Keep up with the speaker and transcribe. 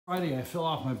Friday I fell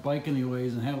off my bike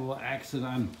anyways and had a little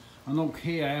accident. I'm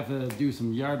okay, I have to do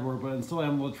some yard work, but I'm still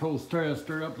having a little trouble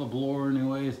stir up the blower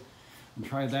anyways and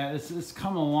try that. It's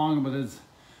coming along, but it's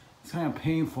kind of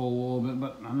painful a little bit,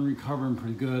 but I'm recovering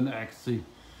pretty good actually.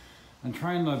 I'm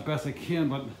trying the best I can,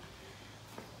 but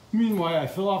meanwhile I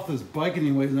fell off this bike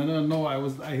anyways and I don't know, I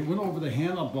went over the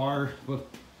handlebar, but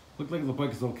looked like the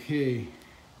bike is okay.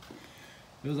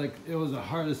 It was the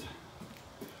hardest,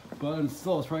 but I'm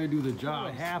still trying to do the job.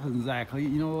 What happens exactly,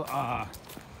 you know,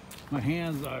 my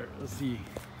hands are, let's see,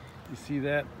 you see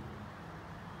that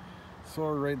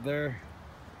sword right there?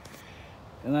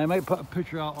 And I might put a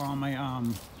picture out on my,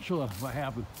 show what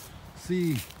happened.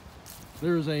 See,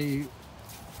 there's a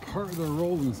part of the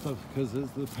road and stuff because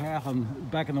it's the path I'm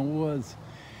back in the woods.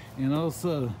 And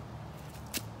also,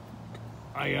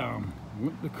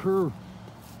 went the curve,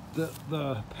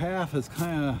 the path is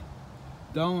kind of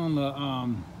down on the,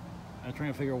 I'm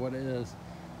trying to figure out what it is.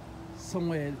 Some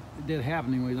way it did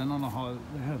happen anyways. I don't know how,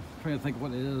 I'm trying to think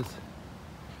what it is.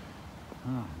 I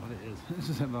don't know what it is. It's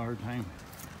just having a hard time.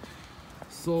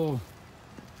 So,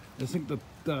 I think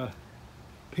the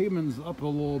pavement's up a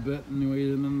little bit anyway,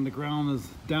 and then the ground is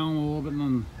down a little bit,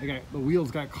 and then the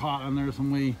wheels got caught on there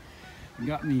some way and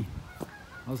got me.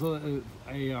 Also,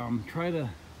 I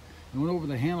went over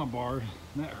the handlebar,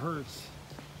 and that hurts.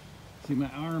 See, my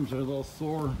arms are a little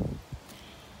sore.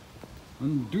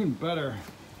 I'm doing better.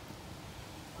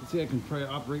 Let's see, I can try to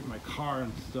operate my car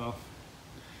and stuff.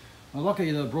 I'm lucky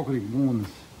that I broke any bones.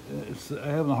 I'm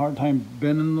having a hard time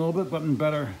bending a little bit, but I'm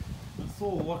better. I'm so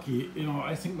lucky, you know,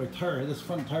 I think my tire, this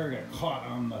front tire got caught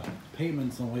on the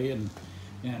pavement some way and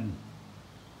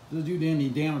doesn't do any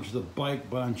damage to the bike,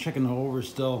 but I'm checking it over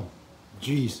still.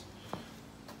 Jeez.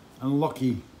 I'm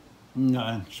lucky.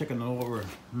 I'm checking it over.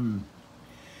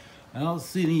 I don't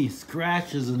see any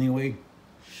scratches anyway.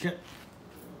 Shit.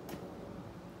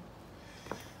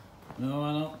 No,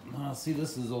 I don't. See,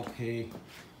 this is okay.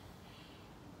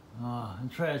 I'm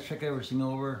trying to check everything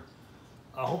over.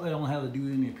 I hope I don't have to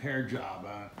do any repair job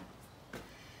on it.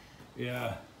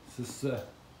 Yeah, it's just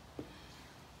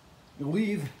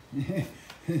leave.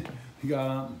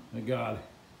 God,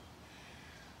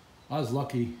 I was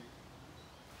lucky.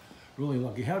 Really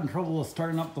lucky. Having trouble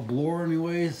starting up the blower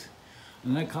anyways.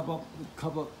 And that couple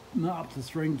not up to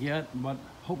strength yet, but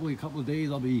hopefully a couple of days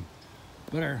I'll be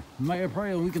better.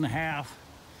 Probably a week and a half.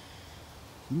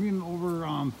 I'm being over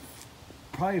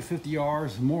probably 50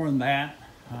 hours, more than that.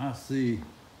 Let's see.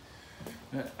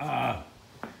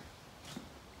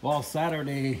 Well,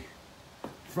 Friday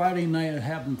night it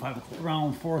happened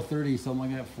around 4:30,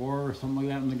 something like that, 4 or something like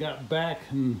that, and I got back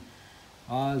and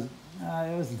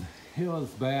it was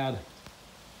bad.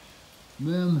 And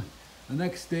then the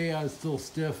next day I was still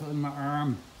stiff in my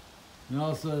arm, and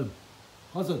all of a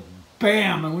sudden,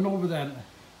 bam! I went over that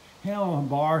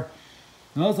handlebar,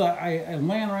 and also I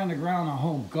land around the ground. And,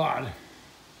 oh God!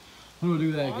 I'm gonna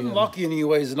do that again. I'm lucky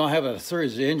anyways, not having a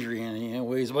serious injury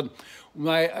anyways. But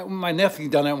my nephew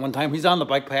done it one time. He's on the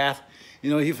bike path. You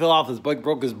know, he fell off his bike,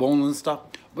 broke his bone and stuff.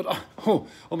 But oh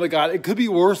my God, it could be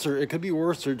worse. It could be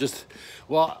worse. Just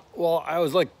well, I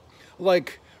was like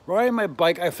riding my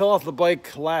bike. I fell off the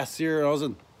bike last year, and I was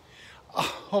in.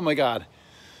 Oh my God.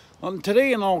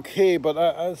 Today I'm okay, but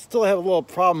I still have a little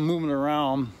problem moving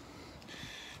around.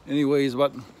 Anyways,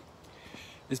 but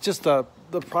it's just the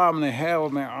problem I have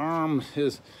with my arm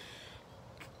is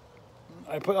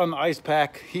I put on the ice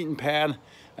pack, heating pad.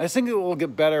 I think it will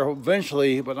get better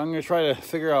eventually, but I'm gonna try to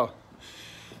figure out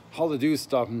how to do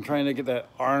stuff. I'm trying to get that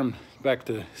arm back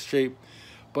to shape.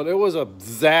 But it was a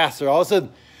disaster. All of a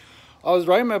sudden, I was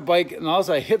riding my bike, and all of a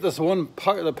sudden I hit this one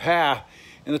part of the path,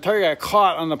 and the tire got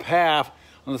caught on the path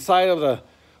on the side of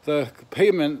the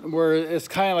pavement where it's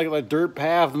kind of like a dirt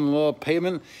path and a little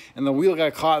pavement, and the wheel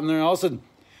got caught in there, and all of a sudden,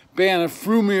 bam, it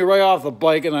threw me right off the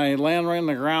bike, and I landed right on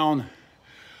the ground.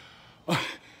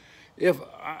 If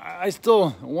I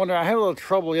still wonder, I had a little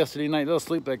trouble yesterday night. I didn't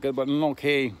sleep that good, but I'm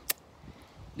okay.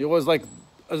 It was like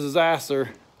a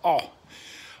disaster. Oh,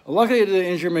 luckily I didn't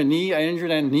injure my knee. I injured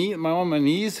that knee, one of my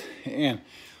knees, and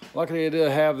luckily I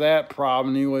didn't have that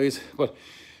problem anyways. But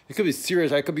it could be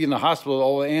serious. I could be in the hospital,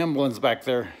 all the ambulance back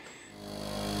there.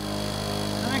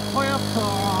 I ain't quite up to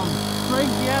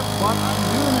strength yet, but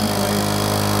I'm doing it anyway.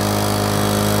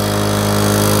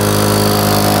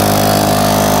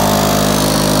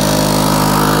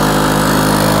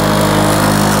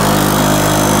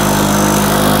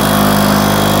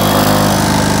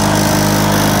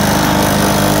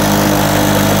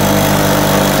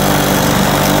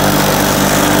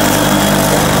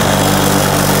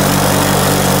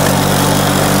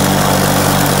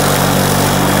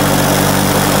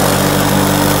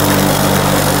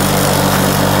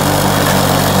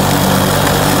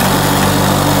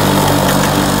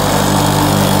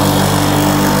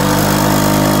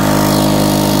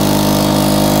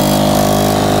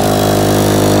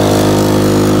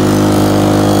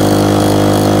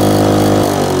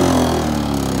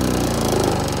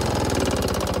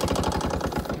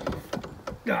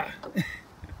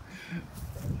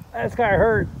 guy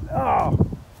hurt. Oh,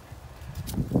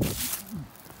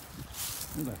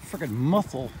 there's a freaking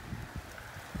muscle.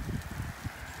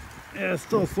 Yeah, it's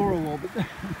still sore a little bit. I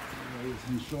just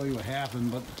can show you what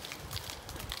happened, but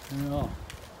you know,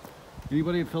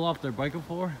 anybody fill off their bike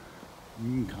before?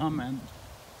 You can comment.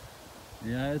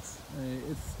 Yeah, it's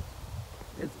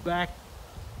back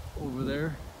over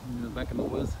there, you know, back in the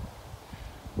woods.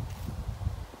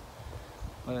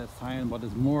 By that sign, but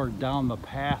it's more down the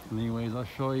path. Anyways, I'll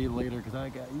show you later because I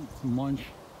got to eat some lunch.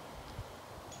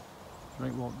 It's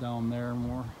right well down there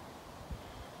more.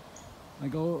 I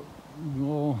go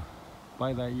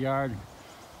by that yard,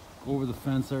 go over the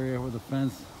fence area where the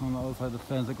fence, on the other side of the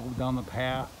fence, I go down the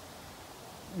path,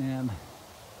 and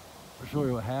I'll show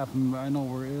you what happened. I know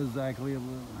where it is exactly.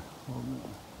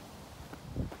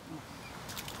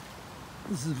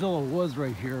 This is Villa Woods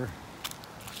right here.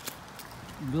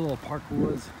 Villa Park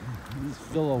Woods. This is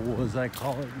Villa Woods, I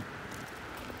call it.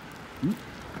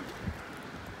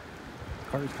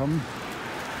 Car's coming.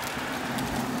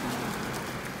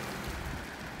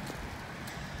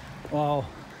 Well,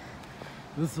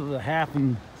 this is what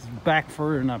happened. It's back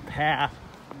further in a path.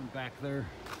 Back there.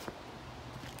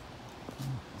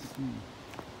 Let's see.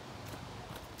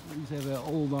 I used to have that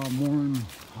old Mormon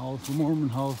house. The Mormon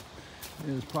house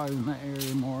is probably in that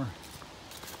area more.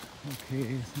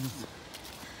 Okay, so it's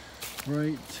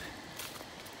right.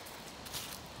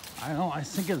 I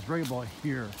think it's right about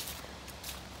here.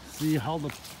 See how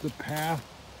the path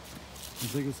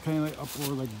is like, it's kind of like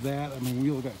upward like that, and the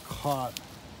wheel got caught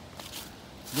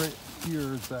right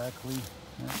here exactly.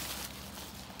 Yeah.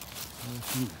 I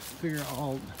can figure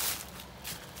out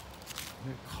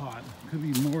get caught. Could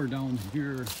be more down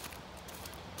here.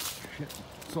 Shit.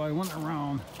 So I went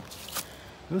around.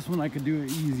 This one I could do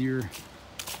it easier.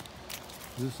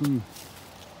 This one,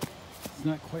 it's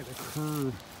not quite a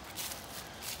curve,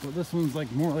 but this one's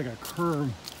like more like a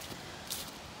curve,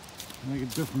 like a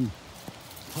different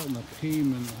part in the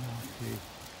pavement. Okay.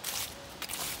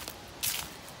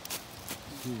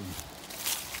 Let's see.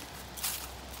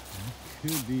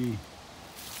 It could be,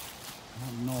 I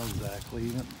don't know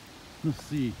exactly. Let's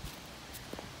see.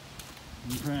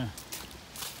 I'm trying to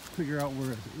figure out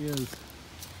where it is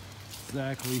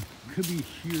exactly. Could be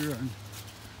here.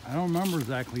 I don't remember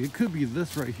exactly. It could be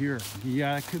this right here.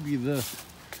 Yeah, it could be this.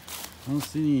 I don't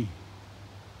see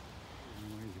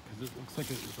any, because it looks like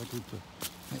it's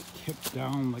like kicked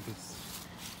down, like it's,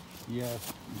 yeah,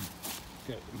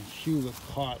 got the shoe that's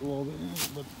caught a little bit.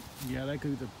 But yeah, that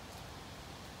could be the.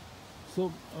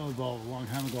 So that was a long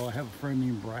time ago. I have a friend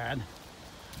named Brad.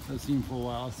 I've seen him for a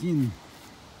while. I've seen him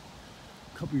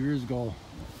a couple years ago,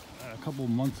 a couple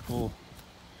months ago.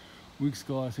 Weeks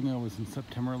ago, I think it was in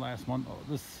September last month. Oh,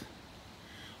 this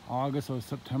August or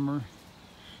September.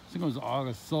 I think it was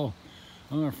August. So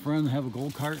I'm with a friend have a go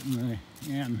kart,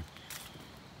 and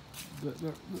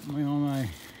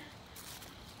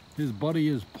his buddy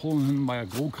is pulling him by a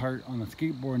go kart on a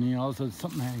skateboard, and all of a sudden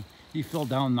something he fell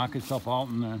down, knocked himself out,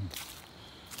 and then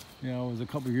it was a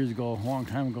couple years ago, a long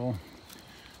time ago.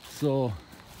 So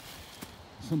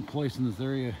some place in this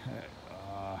area.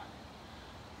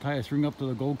 Tie a string up to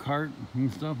the go-kart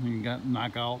and stuff, and he got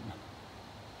knocked out.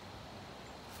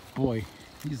 Boy,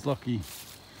 he's lucky.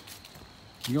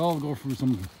 You all go through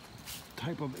some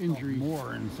type of injury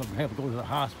more and stuff, have to go to the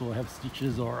hospital, have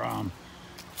stitches or a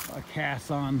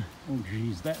cast on. Oh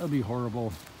geez, that would be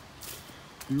horrible.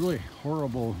 It'd be really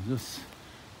horrible just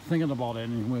thinking about it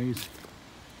anyways.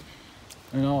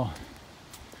 You know,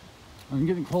 I'm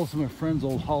getting close to my friend's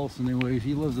old house anyways.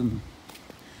 He lives in,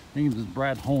 I think it's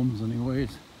Brad Holmes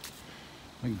anyways.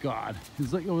 My God,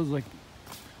 it was like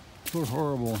so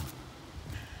horrible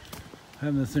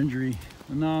having this injury.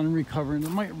 And now I'm recovering. It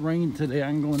might rain today.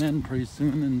 I'm going in pretty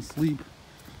soon and sleep.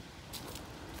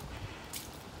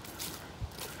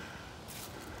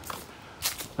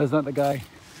 That's not the guy.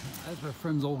 That's my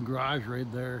friend's old garage right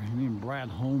there. His name Brad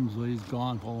Holmes, but he's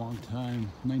gone for a long time.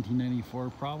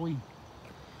 1994 probably,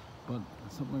 but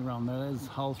something around there. That's his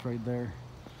house right there.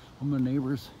 All my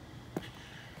neighbors.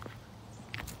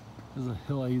 There's a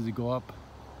hill I usually go up,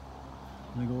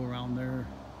 and I go around there.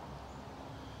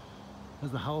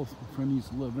 There's the house my friend used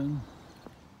to live in.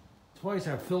 Twice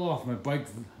I fell off my bike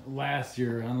last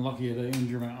year. Unlucky to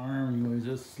injure my arm. It was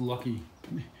just lucky.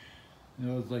 It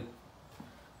was like,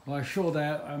 well, I show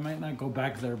that. I might not go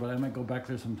back there, but I might go back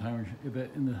there sometime if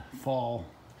it, in the fall,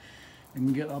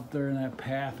 and get up there in that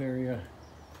path area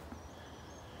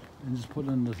and just put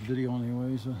in this video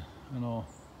anyways. I know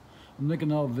I'm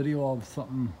making a video of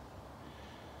something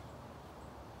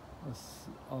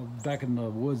back in the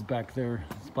woods back there.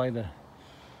 It's by the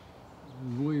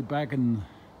way back in,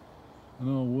 I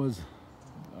don't know, woods.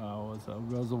 know, it's a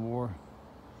reservoir.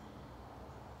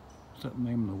 What's that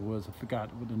name of the woods? I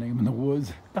forgot what the name of the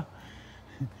woods.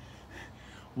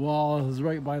 Well, it's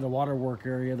right by the waterwork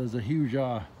area. There's a huge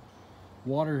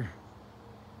water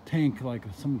tank, like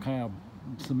some kind of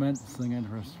cement thing. I'm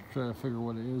trying to figure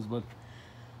what it is, but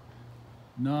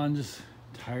no, I'm just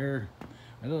tired.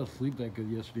 I didn't sleep that good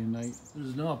yesterday night.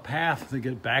 There's no path to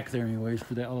get back there anyways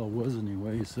for that other woods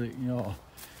anyways. So, you know,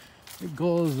 it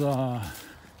goes,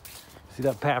 see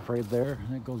that path right there?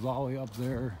 And it goes all the way up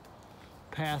there,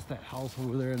 past that house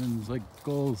over there, and then it's like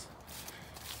goes,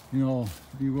 you know,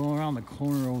 you go around the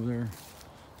corner over there,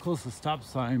 close to the stop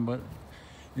sign, but,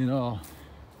 you know,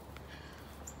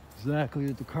 exactly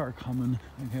at the car coming.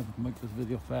 I have to make this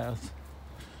video fast.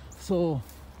 So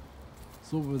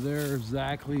it's over there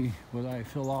exactly, but I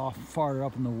fell off farther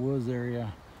up in the woods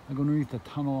area. I'm going underneath the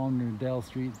tunnel under Dale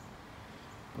Street,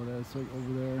 but that's right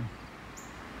over there.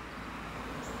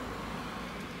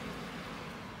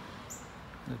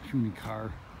 That puny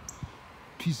car,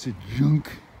 piece of junk.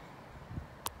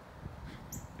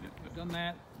 I've done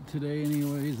that today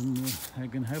anyways, and I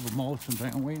can have emotions.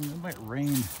 I'm waiting, it might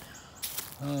rain.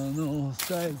 No, the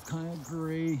sky is kind of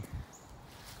gray.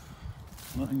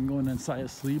 I'm going inside to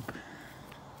sleep.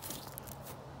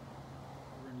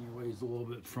 Anyways, a little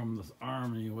bit from this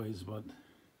arm anyways, but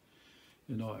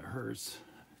you know, it hurts.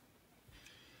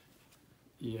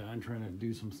 Yeah, I'm trying to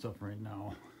do some stuff right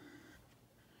now.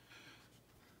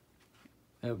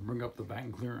 I have to bring up the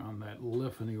vacuum cleaner on that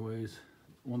lift anyways.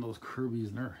 One of those Kirby's,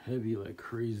 and they're heavy like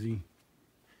crazy.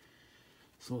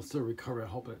 So it's still recover. I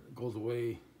hope it goes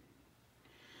away.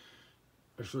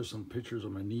 I show you some pictures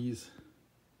of my knees.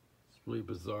 It's really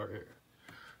bizarre. It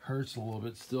hurts a little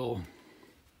bit still.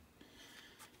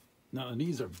 Now the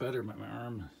knees are better, but my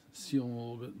arm is healing a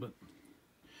little bit, but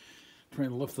trying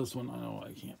to lift this one, I know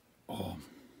I can't. Oh.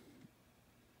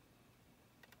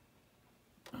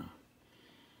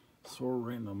 Sore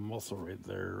right in the muscle right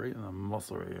there, right in the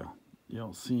muscle area. You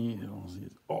don't see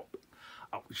it. Oh,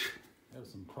 ouch. I have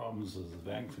some problems with the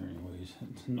vacuum cleaner anyways.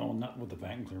 No, not with the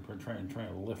vacuum cleaner, but trying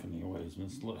to lift anyways.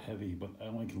 It's a little heavy, but I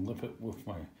only can lift it with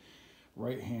my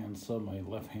right hand, so my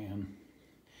left hand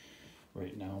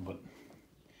right now, but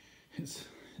it's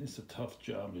a tough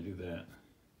job to do that.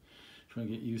 Trying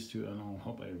to get used to it. I don't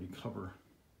hope I recover.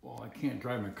 Well, I can't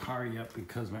drive my car yet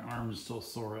because my arm is still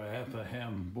sore. I have to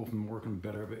have them both of them working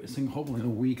better, but I think hopefully in a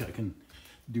week I can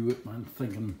do it. I'm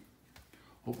thinking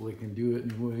hopefully I can do it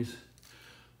anyways.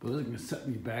 But it's going to set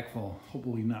me back for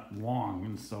hopefully not long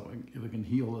and stuff. If I can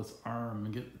heal this arm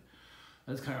and get,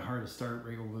 that's kind of hard to start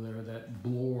right over there. That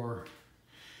blower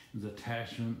is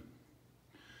attachment.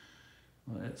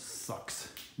 Well, that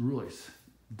sucks. Really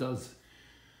does.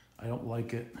 I don't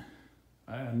like it.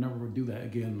 I never would do that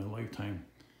again in my lifetime.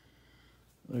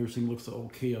 Everything looks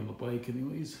okay on the bike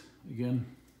anyways. Again,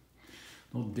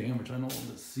 no damage. I know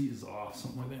the seat is off,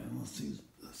 something like that. Let's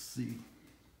see.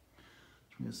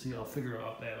 Let me see, I'll figure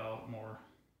out that out more.